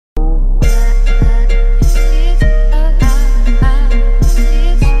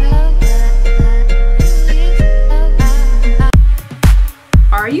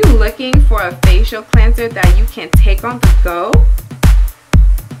facial cleanser that you can take on the go?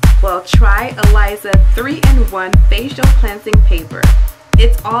 Well, try Aliza 3-in-1 Facial Cleansing Paper.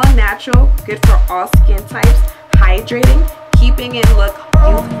 It's all natural, good for all skin types, hydrating, keeping it look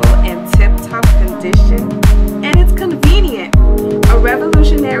youthful and tip-top condition, and it's convenient. A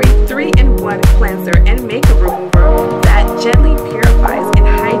revolutionary 3-in-1 cleanser and makeup remover that gently purifies and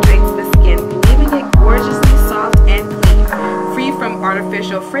hydrates the skin, leaving it gorgeously soft and clean, free from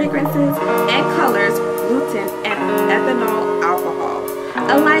artificial fragrances and colors, gluten, and ethanol alcohol.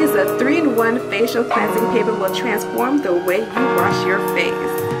 Aliza 3-in-1 Facial Cleansing Paper will transform the way you wash your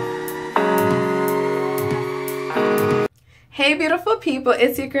face. Hey beautiful people,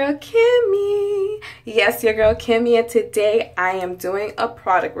 it's your girl Kimmy. Yes, your girl Kimmy, and today I am doing a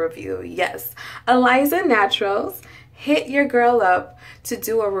product review. Yes, Aliza Naturals hit your girl up to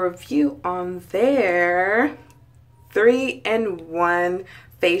do a review on their 3-in-1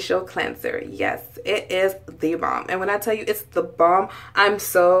 facial cleanser. Yes, it is the bomb. And when I tell you it's the bomb, I'm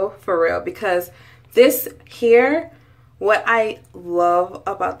so for real, because this here, what I love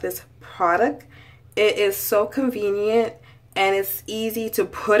about this product, it is so convenient and it's easy to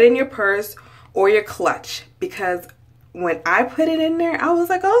put in your purse or your clutch, because when I put it in there, I was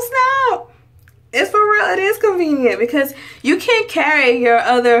like, oh snap, it's for real. It is convenient because you can't carry your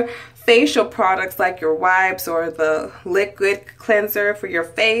other facial products like your wipes or the liquid cleanser for your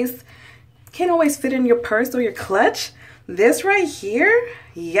face. Can't always fit in your purse or your clutch. This right here,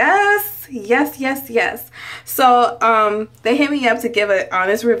 yes, yes, yes, yes. So they hit me up to give an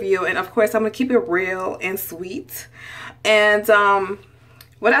honest review, and of course I'm gonna keep it real and sweet. And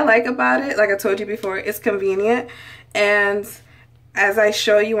what I like about it, like I told you before, it's convenient, and as I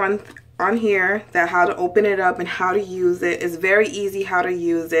show you on here, that how to open it up and how to use it, is very easy how to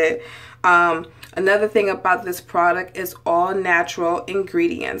use it. Another thing about this product is all natural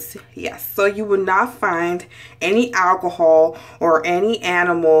ingredients. Yes, so you will not find any alcohol or any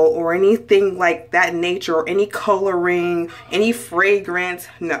animal or anything like that nature, or any coloring, any fragrance.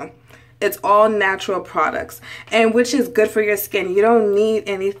 No, it's all natural products, and which is good for your skin. You don't need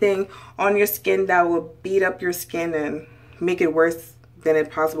anything on your skin that will beat up your skin and make it worse than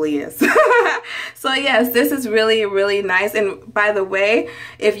it possibly is. So yes, this is really, really nice. And by the way,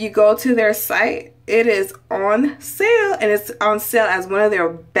 if you go to their site, it is on sale, and it's on sale as one of their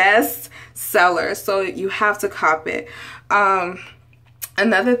best sellers, so you have to cop it.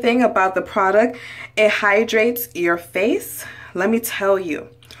 Another thing about the product, it hydrates your face. Let me tell you,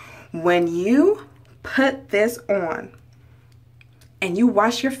 when you put this on and you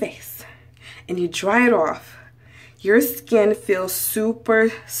wash your face and you dry it off, your skin feels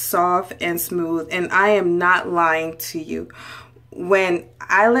super soft and smooth, and I am not lying to you. When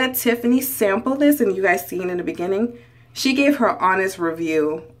I let Tiffany sample this, and you guys seen in the beginning, she gave her honest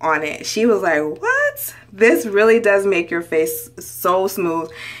review on it. She was like, what? This really does make your face so smooth.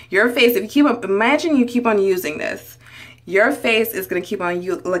 Your face, if you keep on, imagine you keep on using this, your face is gonna keep on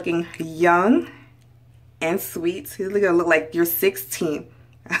looking young and sweet. You're gonna look like you're 16.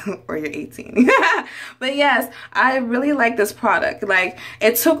 Or you're 18. But yes, I really like this product. Like,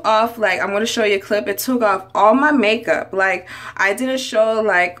 it took off, like, I'm going to show you a clip, it took off all my makeup. Like, I did a show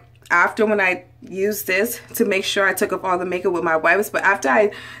like after when I used this to make sure I took off all the makeup with my wipes, but after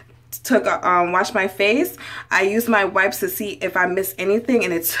I took washed my face, I used my wipes to see if I missed anything,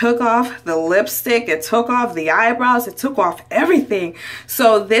 and it took off the lipstick, it took off the eyebrows, it took off everything.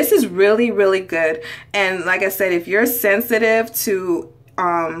 So this is really, really good. And like I said, if you're sensitive to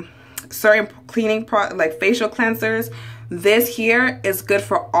certain cleaning products like facial cleansers, this here is good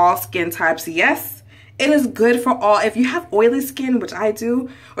for all skin types. Yes, it is good for all. If you have oily skin, which I do,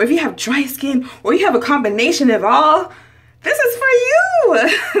 or if you have dry skin, or you have a combination of all, this is for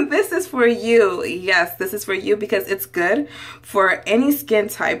you. This is for you. Yes, this is for you, because it's good for any skin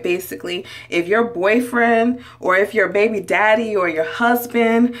type, basically. If your boyfriend or if your baby daddy or your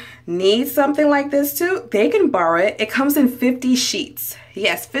husband needs something like this too, they can borrow it. It comes in 50 sheets.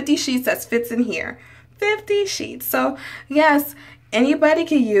 Yes, 50 sheets that fits in here. 50 sheets. So yes, anybody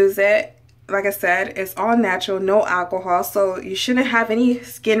can use it. Like I said, it's all natural, no alcohol, so you shouldn't have any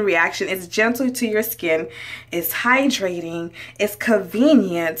skin reaction. It's gentle to your skin, it's hydrating, it's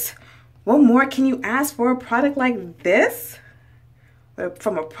convenient. What more can you ask for a product like this?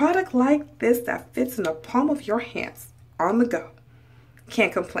 From a product like this that fits in the palm of your hands, on the go.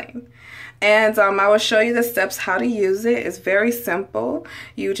 Can't complain. And I will show you the steps how to use it. It's very simple.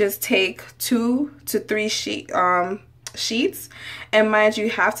 You just take 2 to 3 sheets, and mind you,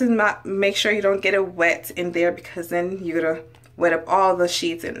 have to not make sure you don't get it wet in there, because then you're gonna wet up all the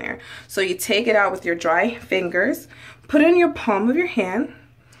sheets in there. So you take it out with your dry fingers, put it in your palm of your hand,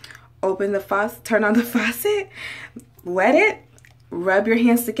 open the faucet, turn on the faucet, wet it, rub your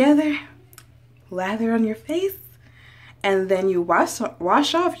hands together, lather on your face, and then you wash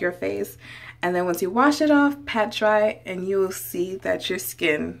off your face. And then once you wash it off, pat dry, and you will see that your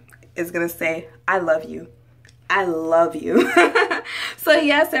skin is gonna say, I love you. I love you. So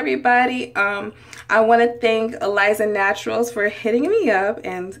yes, everybody, I want to thank Aliza Naturals for hitting me up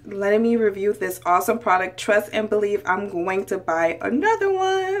and letting me review this awesome product. Trust and believe I'm going to buy another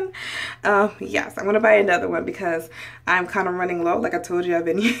one. Yes, I'm going to buy another one because I'm kind of running low. Like I told you, I've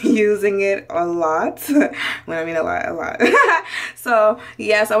been using it a lot. When I mean a lot. So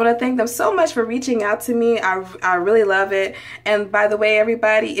yes, I want to thank them so much for reaching out to me. I really love it. And by the way,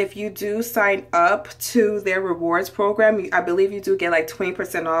 everybody, if you do sign up to their rewards program, I believe you do get like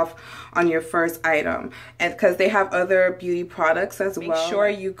 20% off on your first item, and because they have other beauty products as well. Make sure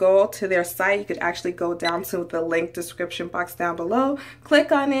you go to their site. You could actually go down to the link description box down below,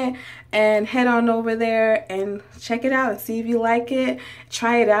 click on it, and head on over there and check it out and see if you like it.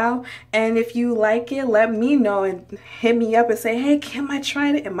 Try it out, and if you like it, let me know and hit me up and say, hey Kim, I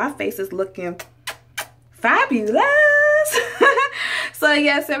tried it and my face is looking fabulous. So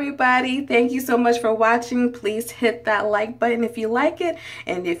yes, everybody, thank you so much for watching. Please hit that like button if you like it,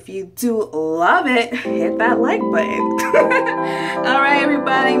 and if you do love it, hit that like button. All right,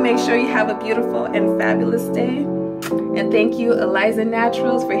 everybody, make sure you have a beautiful and fabulous day, and thank you, Aliza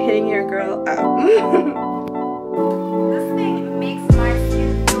Naturals, for hitting your girl up.